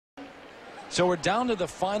So we're down to the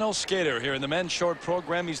final skater here in the men's short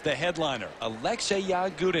program. He's the headliner, W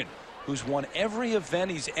Yagudin, who's won every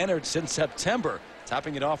event he's entered since September,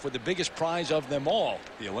 topping it off with the biggest prize of them all,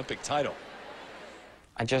 the Olympic title.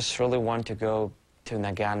 I just really want to go to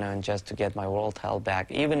Nagano and just to get my world title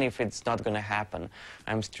back. Even if it's not going to happen,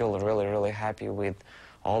 I'm still really happy with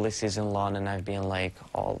all the season long, and I've been like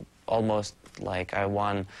almost like I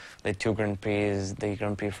won the 2 Grand Prix, the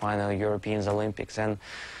Grand Prix final, Europeans, Olympics, and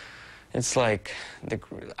it's like,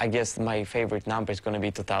 I guess my favorite number is going to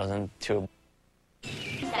be 2002.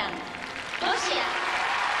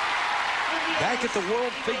 Back at the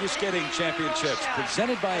World Figure Skating Championships,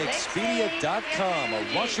 presented by Expedia.com, a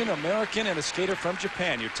Russian, American, and a skater from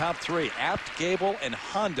Japan. Your top 3, Abt, Gable, and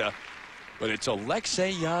Honda. But it's W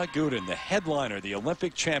Yagudin, the headliner, the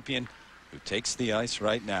Olympic champion, who takes the ice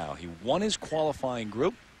right now. He won his qualifying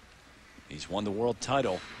group. He's won the world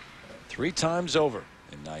title 3 times over.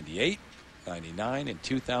 In 98, 99, and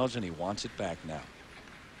 2000, he wants it back now.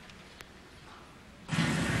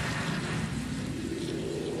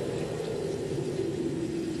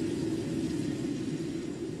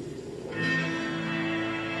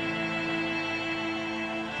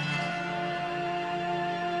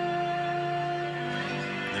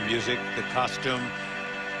 The music, the costume,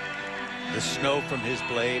 the snow from his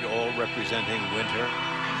blade, all representing winter.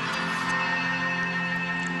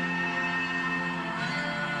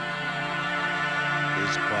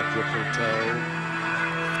 His quadruple toe.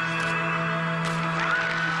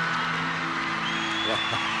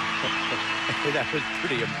 That was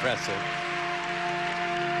pretty impressive.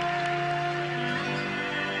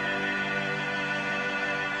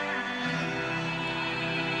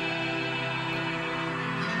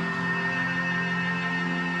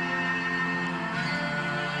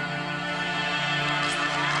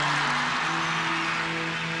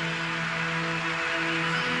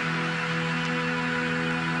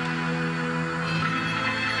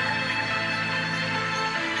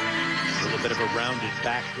 Bit of a rounded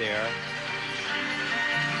back there.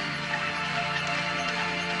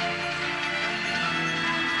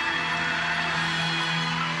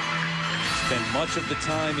 Spent much of the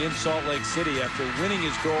time in Salt Lake City after winning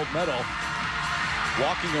his gold medal,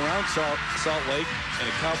 walking around Salt Lake in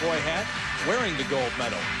a cowboy hat, wearing the gold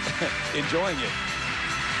medal, enjoying it.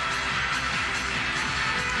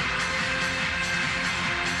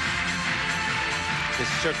 His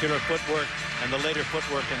circular footwork and the later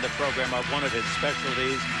footwork in the program are one of his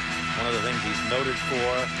specialties, one of the things he's noted for.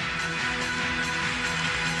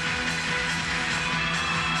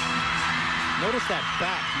 Notice that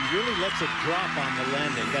back. He really lets it drop on the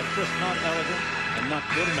landing. That's just not elegant and not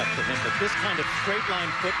good enough for him. But this kind of straight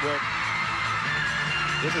line footwork,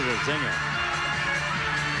 this is a zinger.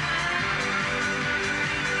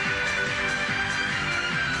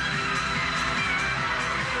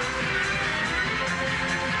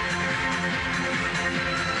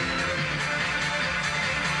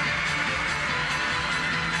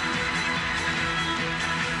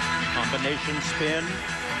 Combination spin.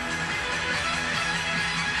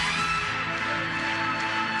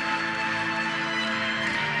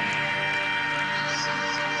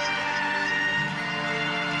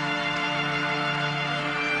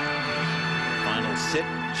 Final sit,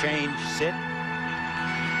 change, sit.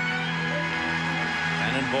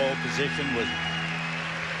 Cannonball position was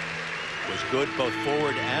good both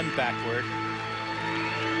forward and backward.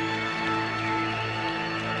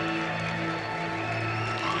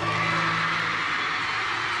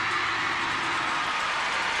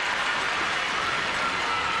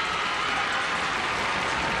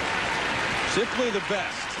 Simply the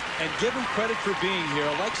best, and give him credit for being here.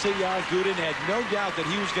 W Yagudin had no doubt that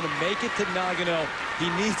he was going to make it to Nagano.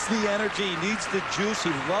 He needs the energy, he needs the juice,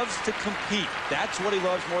 he loves to compete. That's what he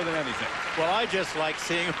loves more than anything. Well, I just like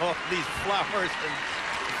seeing all these flowers and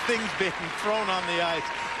things being thrown on the ice.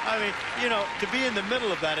 I mean, you know, to be in the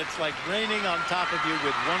middle of that, it's like raining on top of you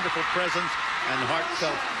with wonderful presence and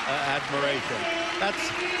heartfelt admiration.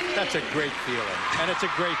 That's a great feeling, and it's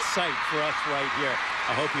a great sight for us right here.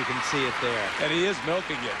 I hope you can see it there. And he is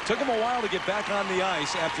milking it. Took him a while to get back on the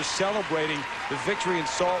ice after celebrating the victory in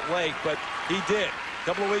Salt Lake, but he did. A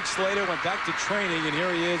couple of weeks later, went back to training, and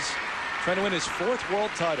here he is trying to win his 4th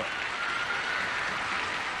world title.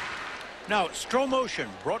 Now, Slow Motion,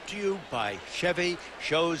 brought to you by Chevy,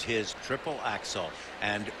 shows his triple axle.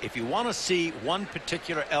 And if you want to see one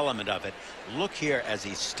particular element of it, look here as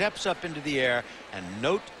he steps up into the air and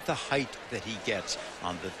note the height that he gets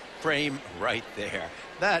on the frame right there.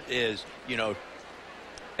 That is, you know,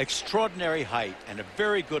 extraordinary height and a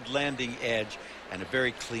very good landing edge and a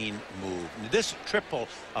very clean move. This triple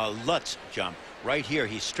Lutz jump right here.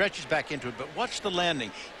 He stretches back into it, but watch the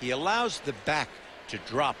landing. He allows the back to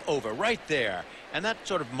drop over right there, and that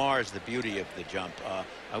sort of mars the beauty of the jump.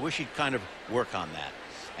 I wish he'd kind of work on that.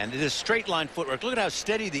 And it is straight line footwork. Look at how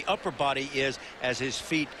steady the upper body is as his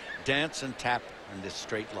feet dance and tap in this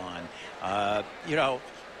straight line. You know,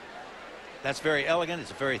 that's very elegant.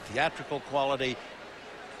 It's a very theatrical quality.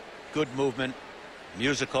 Good movement,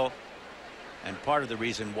 musical, and part of the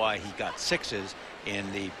reason why he got 6s in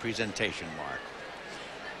the presentation mark.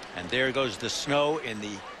 And there goes the snow in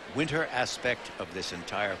the winter aspect of this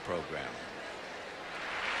entire program.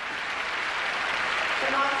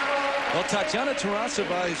 Well, Tatiana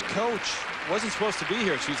Taraseva's coach wasn't supposed to be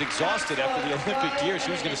here. She was exhausted after the Olympic year.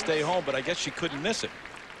 She was going to stay home, but I guess she couldn't miss it.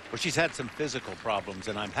 Well, she's had some physical problems,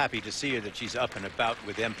 and I'm happy to see her that she's up and about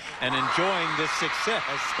with him and enjoying this success.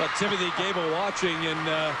 But Timothy Gable watching,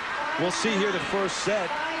 and we'll see here the first set.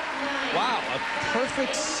 Wow, a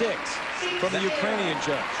perfect 6 from the Ukrainian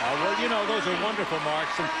judge. Well, you know, those are wonderful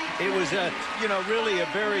marks, and it was, you know, really a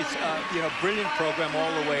very, you know, brilliant program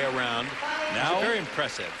all the way around. Now, very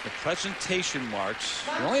impressive. The presentation marks.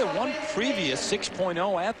 He only had one previous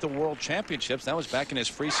 6.0 at the World Championships. That was back in his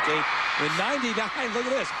free skate in '99. Look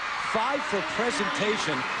at this. 5 for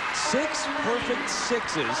presentation, 6 perfect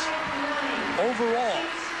 6s overall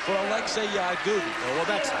for Alexei Yagudin. Well,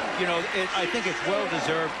 that's, you know, I think it's well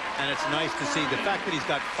deserved, and it's nice to see. The fact that he's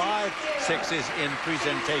got 5 6s in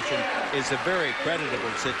presentation is a very creditable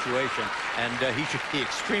situation, and he should be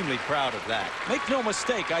extremely proud of that. Make no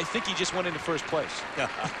mistake, I think he just went into first place.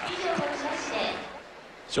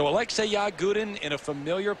 So Alexei Yagudin in a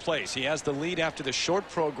familiar place. He has the lead after the short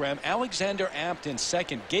program. Alexander Abt in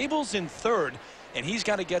second. Gable's in third. And he's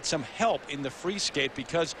got to get some help in the free skate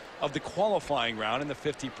because of the qualifying round in the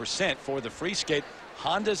 50% for the free skate.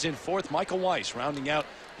 Honda's in fourth. Michael Weiss rounding out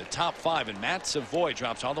the top 5. And Matt Savoy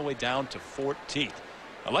drops all the way down to 14th.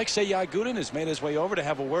 Alexei Yagudin has made his way over to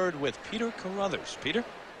have a word with Peter Carruthers. Peter?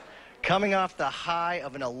 Coming off the high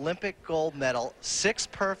of an Olympic gold medal, 6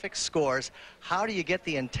 perfect scores, how do you get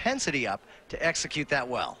the intensity up to execute that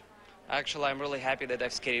well? Actually, I'm really happy that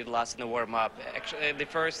I've skated last in the warm-up. Actually, the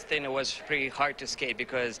first thing, it was pretty hard to skate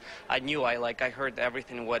because I knew I heard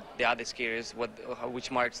everything what the other skaters,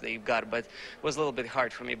 which marks they got, but it was a little bit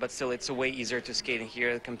hard for me. But still, it's way easier to skate in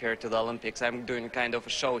here compared to the Olympics. I'm doing kind of a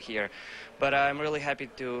show here, but I'm really happy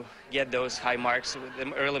to get those high marks,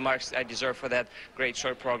 the early marks I deserve for that great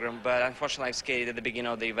short program. But unfortunately, I skated at the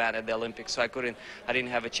beginning of the event at the Olympics, so I didn't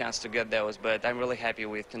have a chance to get those. But I'm really happy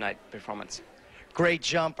with tonight's performance. Great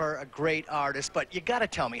jumper, a great artist, but you got to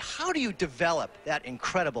tell me, how do you develop that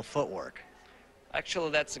incredible footwork?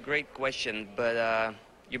 Actually, that's a great question, but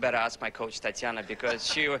you better ask my coach Tatiana, because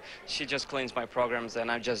she just cleans my programs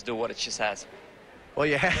and I just do what she says. Well,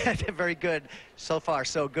 you had very good. So far,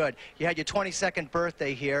 so good. You had your 22nd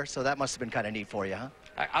birthday here, so that must have been kind of neat for you, huh?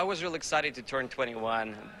 I was really excited to turn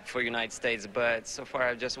 21 for United States, but so far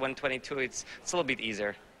I've just won 22. It's a little bit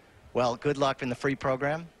easier. Well, good luck in the free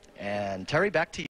program. And Terry, back to you.